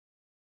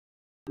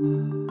In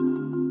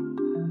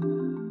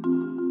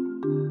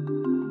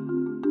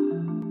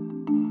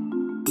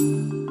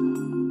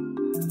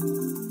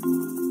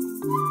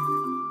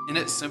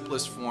its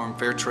simplest form,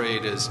 fair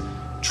trade is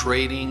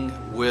trading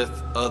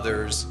with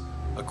others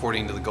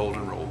according to the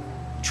golden rule.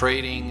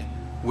 Trading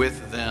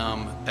with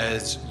them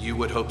as you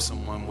would hope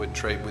someone would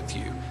trade with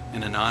you,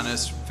 in an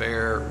honest,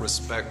 fair,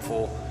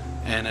 respectful,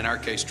 and in our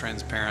case,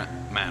 transparent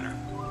manner.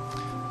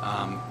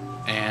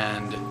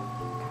 And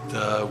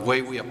the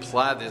way we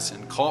apply this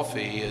in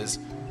coffee is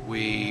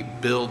we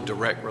build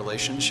direct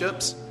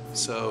relationships.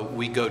 So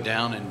we go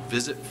down and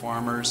visit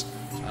farmers.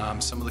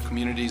 Some of the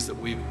communities that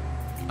we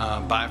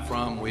buy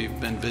from, we've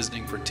been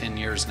visiting for 10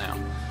 years now.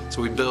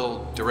 So we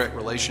build direct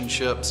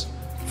relationships,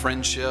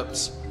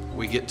 friendships.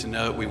 We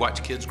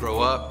watch kids grow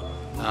up.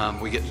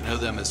 We get to know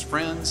them as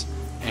friends,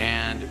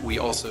 and we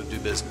also do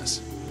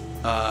business.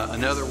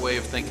 Another way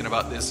of thinking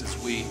about this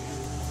is we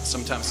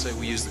sometimes say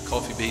we use the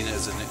coffee bean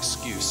as an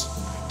excuse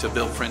to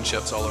build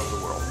friendships all over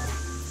the world.